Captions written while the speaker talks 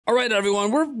All right,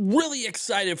 everyone, we're really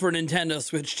excited for Nintendo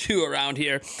Switch 2 around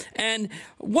here. And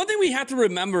one thing we have to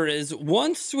remember is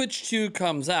once Switch 2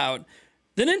 comes out,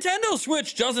 the Nintendo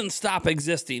Switch doesn't stop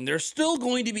existing. There's still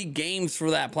going to be games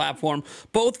for that platform,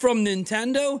 both from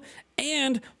Nintendo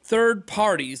and third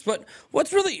parties. But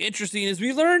what's really interesting is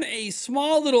we learned a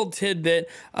small little tidbit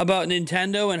about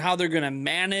Nintendo and how they're going to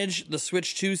manage the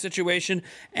Switch 2 situation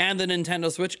and the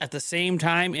Nintendo Switch at the same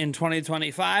time in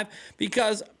 2025,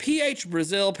 because PH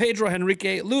Brazil, Pedro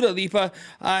Henrique Luda-Lipa,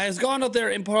 has gone out there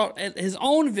and put out his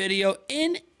own video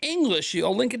in English.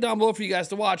 I'll link it down below for you guys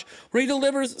to watch, where he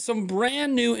delivers some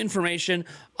brand new information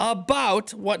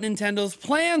about what Nintendo's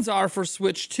plans are for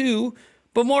Switch 2,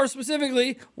 but more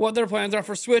specifically, what their plans are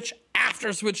for Switch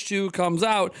after Switch 2 comes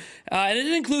out. And it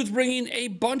includes bringing a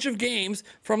bunch of games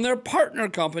from their partner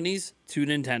companies to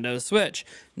Nintendo Switch.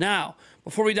 Now,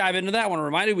 before we dive into that, I want to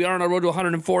remind you, we are on our road to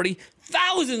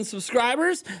 140,000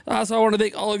 subscribers. So I want to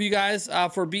thank all of you guys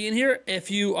for being here.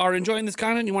 If you are enjoying this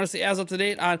content, you want to stay as up to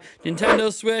date on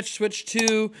Nintendo Switch, Switch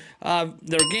 2,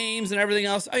 their games and everything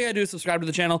else, all you got to do is subscribe to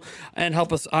the channel and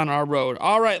help us on our road.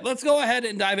 All right, let's go ahead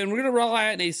and dive in. We're going to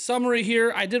rely on a summary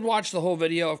here. I did watch the whole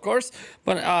video, of course,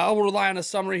 but I'll rely on a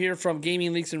summary here from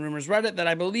Gaming Leaks and Rumors Reddit that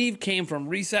I believe came from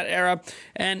Reset Era.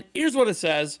 And here's what it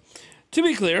says. To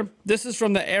be clear, this is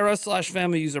from the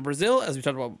era/family user Brazil, as we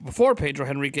talked about before, Pedro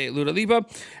Henrique Luda-Lipa,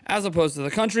 as opposed to the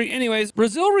country. Anyways,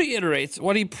 Brazil reiterates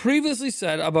what he previously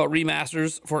said about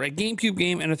remasters for a GameCube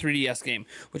game and a 3DS game,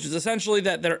 which is essentially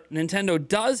that Nintendo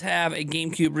does have a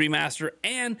GameCube remaster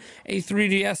and a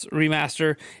 3DS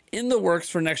remaster in the works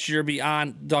for next year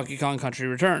beyond Donkey Kong Country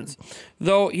Returns.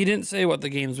 Though he didn't say what the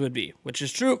games would be, which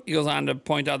is true. He goes on to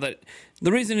point out that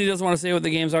the reason he doesn't want to say what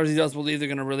the games are is he does believe they're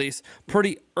going to release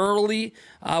pretty early,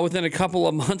 within a couple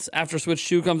of months after Switch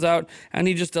 2 comes out, and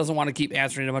he just doesn't want to keep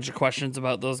answering a bunch of questions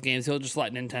about those games. He'll just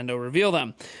let Nintendo reveal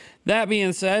them. That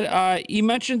being said, he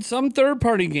mentioned some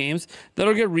third-party games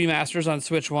that'll get remasters on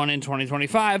Switch 1 in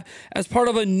 2025 as part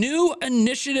of a new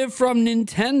initiative from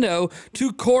Nintendo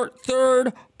to court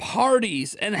third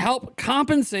parties and help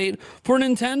compensate for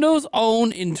Nintendo's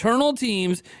own internal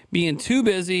teams being too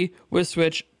busy with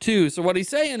Switch 2. So what he's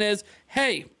saying is,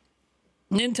 hey,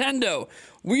 Nintendo,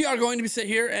 we are going to sit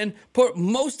here and put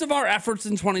most of our efforts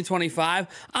in 2025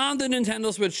 on the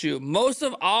Nintendo Switch 2. Most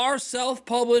of our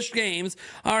self-published games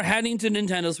are heading to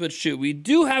Nintendo Switch 2. We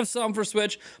do have some for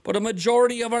Switch, but a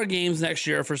majority of our games next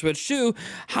year are for Switch 2.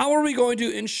 How are we going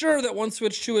to ensure that once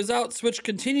Switch 2 is out, Switch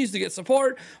continues to get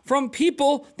support from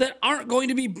people that aren't going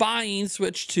to be buying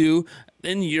Switch 2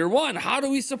 in year one? How do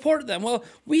we support them? Well,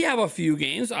 we have a few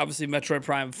games, obviously Metroid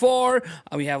Prime 4,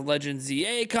 we have Legend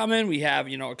ZA coming, we have,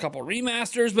 a couple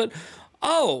remasters, but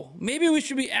maybe we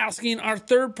should be asking our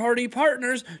third-party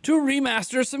partners to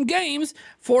remaster some games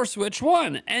for Switch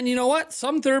 1. And you know what?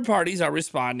 Some third parties are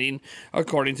responding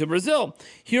according to Brazil.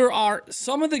 Here are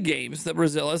some of the games that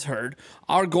Brazil has heard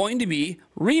are going to be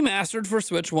remastered for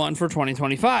Switch 1 for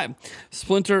 2025.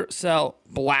 Splinter Cell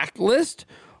Blacklist,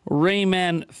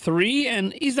 Rayman 3,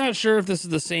 and he's not sure if this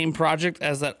is the same project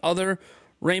as that other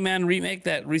Rayman remake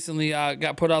that recently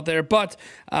got put out there, but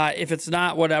if it's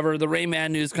not, whatever. The Rayman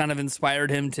news kind of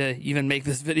inspired him to even make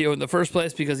this video in the first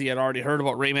place because he had already heard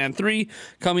about Rayman 3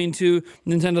 coming to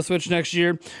Nintendo Switch next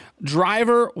year.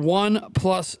 Driver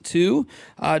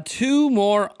 1+2, two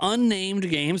more unnamed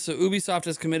games. So Ubisoft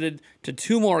has committed to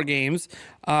two more games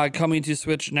coming to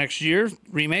Switch next year,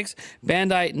 remakes.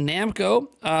 Bandai Namco,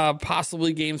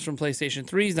 possibly games from PlayStation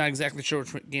 3. He's not exactly sure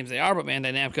which games they are, but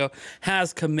Bandai Namco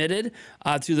has committed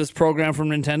to this program from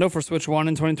Nintendo for Switch 1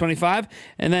 in 2025.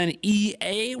 And then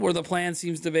EA, where the plan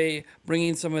seems to be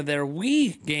bringing some of their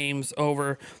Wii games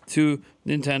over to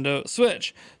Nintendo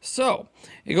Switch. So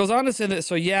it goes on to say that,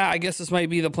 so yeah, I guess this might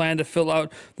be the plan to fill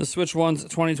out the Switch 1's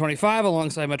 2025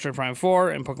 alongside Metroid Prime 4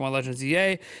 and Pokemon Legends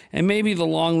EA, and maybe the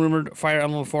long-rumored Fire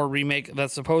Emblem 4 remake that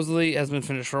supposedly has been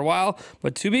finished for a while.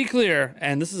 But to be clear,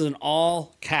 and this is in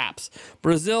all caps,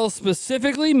 Brazil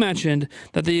specifically mentioned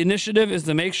that the initiative is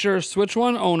to make sure Switch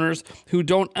 1 owners who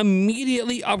don't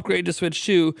immediately upgrade to Switch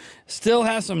 2 still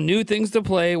have some new things to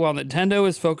play while Nintendo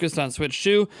is focused on Switch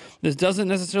 2. This doesn't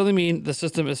necessarily mean the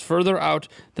system is further out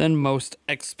than most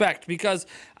expect, because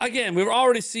again, we're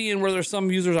already seeing where there's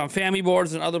some users on Family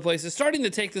boards and other places starting to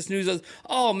take this news as,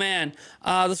 oh man,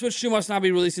 the Switch 2 must not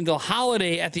be released until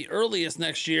holiday at the earliest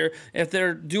next year if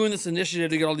they're doing this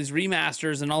initiative to get all these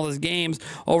remasters and all these games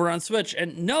over on Switch.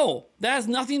 And no, That has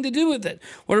nothing to do with it.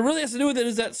 What it really has to do with it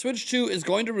is that Switch 2 is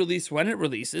going to release when it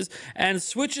releases, and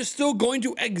Switch is still going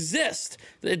to exist.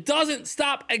 It doesn't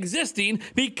stop existing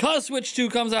because Switch 2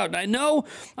 comes out. And I know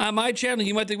on my channel,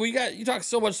 you might think, well, you talk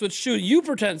so much Switch 2, you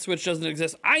pretend Switch doesn't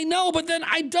exist. I know, but then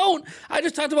I don't. I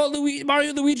just talked about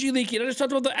Mario Luigi leaking. I just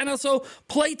talked about the NSO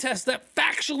playtest that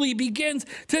factually begins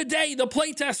today. The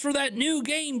playtest for that new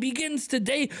game begins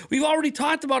today. We've already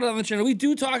talked about it on the channel. We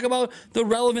do talk about the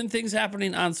relevant things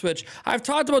happening on Switch. I've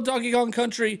talked about Donkey Kong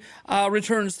Country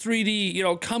Returns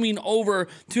 3D, coming over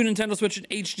to Nintendo Switch in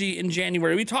HD in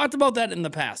January. We talked about that in the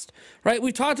past, right?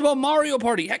 We talked about Mario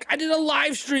Party. Heck, I did a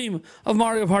live stream of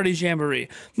Mario Party Jamboree.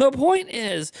 The point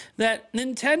is that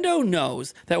Nintendo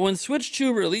knows that when Switch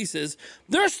 2 releases,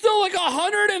 there's still like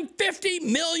 150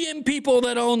 million people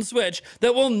that own Switch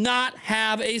that will not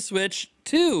have a Switch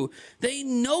 2. They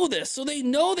know this, so they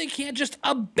know they can't just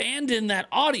abandon that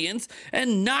audience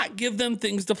and not give them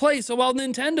things to play. So while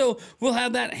Nintendo will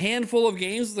have that handful of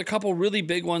games, with a couple really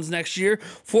big ones next year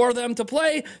for them to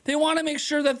play, they want to make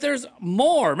sure that there's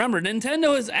more. Remember,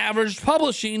 Nintendo has averaged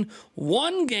publishing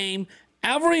one game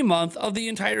every month of the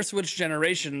entire Switch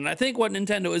generation. And I think what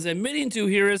Nintendo is admitting to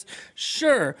here is,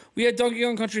 sure, we had Donkey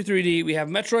Kong Country 3D, we have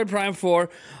Metroid Prime 4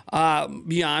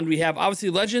 Beyond, we have obviously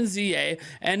Legend ZA,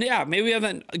 and yeah, maybe we have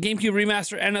a GameCube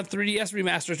remaster and a 3DS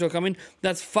remaster still coming.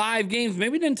 That's 5 games.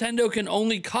 Maybe Nintendo can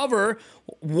only cover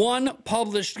one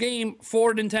published game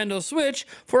for Nintendo Switch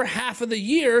for half of the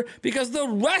year because the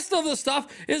rest of the stuff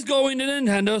is going to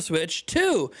Nintendo Switch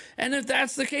 2. And if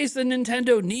that's the case, then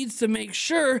Nintendo needs to make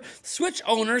sure Switch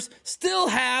owners still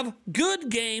have good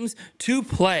games to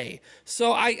play.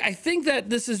 So I think that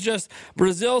this is just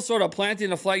Brazil sort of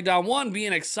planting a flag down, one,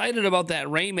 being excited about that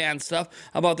Rayman stuff,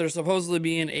 about there supposedly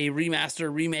being a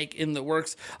remaster remake in the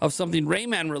works of something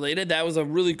Rayman related. That was a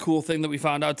really cool thing that we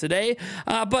found out today.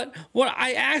 But what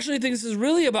I actually think this is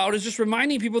really about is just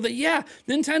reminding people that, yeah,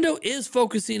 Nintendo is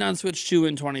focusing on Switch 2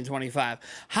 in 2025.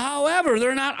 However,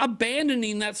 they're not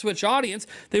abandoning that Switch audience.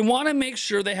 They want to make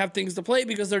sure they have things to play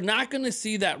because they're not going to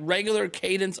see that regular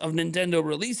cadence of Nintendo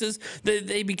releases that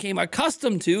they became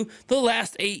accustomed to the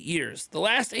last 8 years. The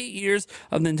last 8 years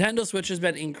of Nintendo Switch has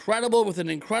been incredible with an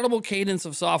incredible cadence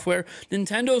of software.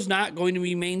 Nintendo's not going to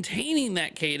be maintaining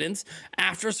that cadence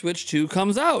after Switch 2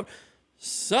 comes out.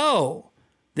 So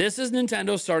this is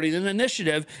Nintendo starting an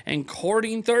initiative and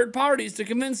courting third parties to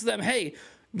convince them, hey,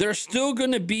 there's still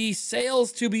going to be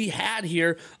sales to be had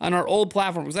here on our old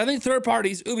platform. Because I think third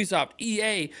parties, Ubisoft,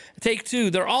 EA, Take-Two,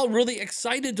 they're all really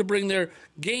excited to bring their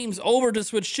games over to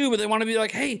Switch 2, but they want to be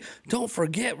like, hey, don't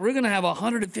forget, we're going to have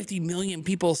 150 million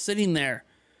people sitting there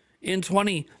in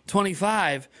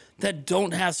 2025 that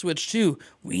don't have Switch 2.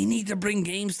 We need to bring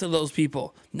games to those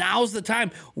people. Now's the time.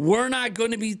 We're not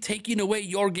going to be taking away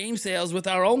your game sales with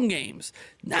our own games.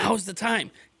 Now's the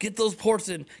time. Get those ports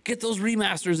in, get those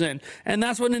remasters in. And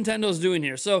that's what Nintendo's doing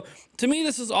here. So to me,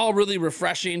 this is all really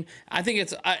refreshing. I think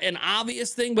it's an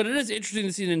obvious thing, but it is interesting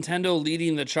to see Nintendo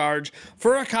leading the charge.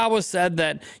 Furukawa said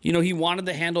that, he wanted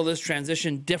to handle this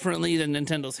transition differently than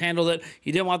Nintendo's handled it.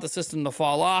 He didn't want the system to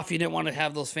fall off. He didn't want to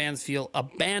have those fans feel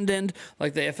abandoned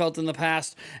like they have felt in the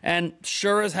past. And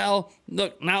sure as hell,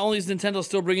 look, not only is Nintendo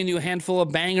still bringing you a handful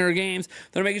of banger games,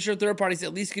 they're making sure third parties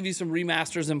at least give you some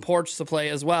remasters and ports to play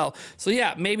as well. So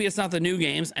yeah, maybe it's not the new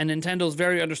games, and Nintendo's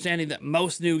very understanding that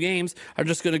most new games are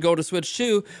just going to go to Switch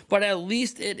 2, but at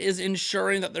least it is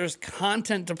ensuring that there's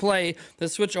content to play that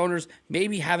Switch owners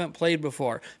maybe haven't played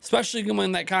before, especially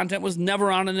when that content was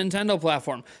never on a Nintendo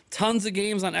platform. Tons of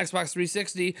games on Xbox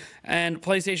 360 and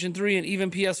PlayStation 3 and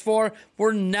even PS4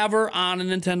 were never on a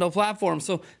Nintendo platform.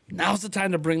 So now's the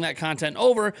time to bring that content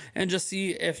over and just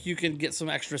see if you can get some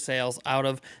extra sales out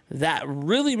of that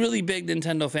really, really big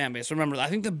Nintendo fan base. Remember, I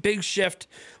think the big shift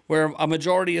where a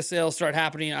majority of sales start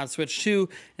happening on Switch 2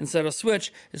 instead of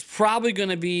Switch is probably going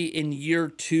to be in year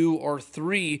 2 or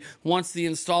 3 once the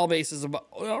install base is about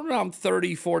around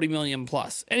 30, 40 million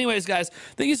plus. Anyways, guys,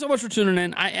 thank you so much for tuning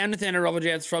in. I am Nathaniel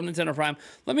Rebelljans from Nintendo Prime.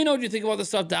 Let me know what you think about this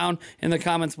stuff down in the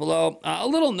comments below.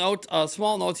 A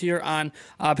small note here on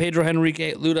Pedro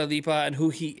Henrique Luda-Lipa and who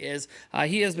he is.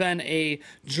 He has been a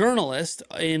journalist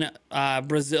in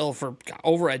Brazil for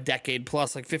over a decade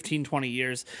plus, like 15, 20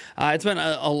 years. It's been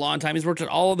a long time. He's worked at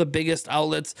all of the biggest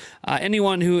outlets.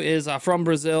 Anyone who is from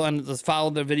Brazil and has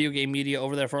followed the video game media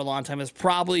over there for a long time has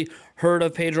probably heard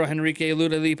of Pedro Henrique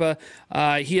Luda-Lipa.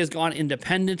 He has gone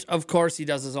independent, of course. He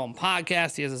does his own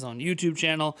podcast. He has his own YouTube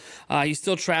channel. He's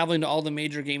still traveling to all the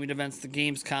major gaming events, the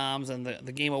Gamescoms and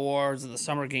the Game Awards and the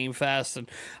Summer Game Fest, and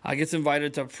gets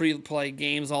invited to pre-play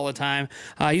games all the time.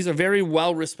 He's a very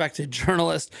well-respected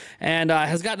journalist and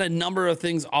has gotten a number of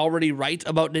things already right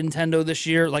about Nintendo this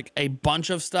year, like a bunch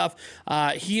of stuff.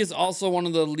 He is also one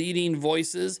of the leading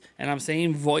voices, and I'm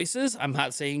saying voices, I'm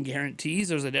not saying guarantees,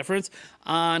 there's a difference,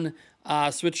 on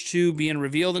Switch 2 being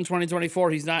revealed in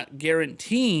 2024. He's not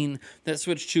guaranteeing that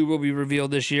Switch 2 will be revealed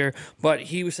this year, but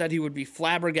he said he would be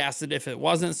flabbergasted if it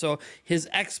wasn't. So his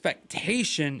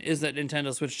expectation is that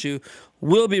Nintendo Switch 2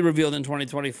 will be revealed in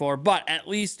 2024, but at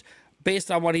least based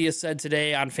on what he has said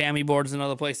today on Family Boards and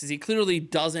other places, he clearly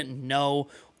doesn't know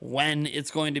when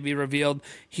it's going to be revealed.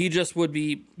 He just would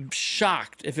be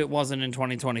shocked if it wasn't in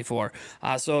 2024.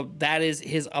 So that is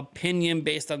his opinion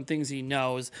based on things he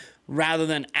knows, rather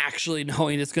than actually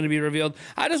knowing it's going to be revealed.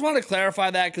 I just want to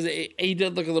clarify that because he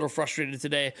did look a little frustrated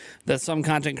today that some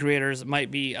content creators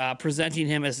might be presenting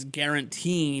him as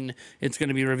guaranteeing it's going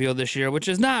to be revealed this year, which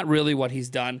is not really what he's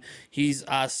done. He's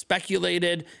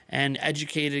speculated and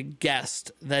educated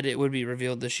guessed that it would be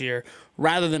revealed this year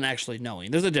rather than actually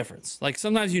knowing. There's a difference. Like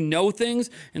sometimes you know things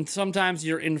and sometimes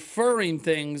you're inferring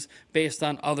things based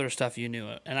on other stuff you knew.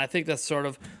 And I think that's sort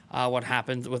of what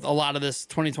happens with a lot of this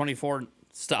 2024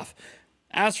 stuff.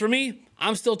 As for me,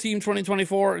 I'm still Team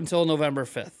 2024 until November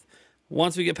 5th.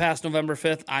 Once we get past November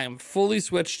 5th, I am fully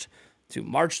switched to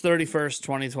March 31st,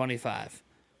 2025.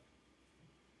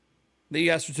 Thank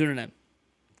you guys for tuning in.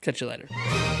 Catch you later.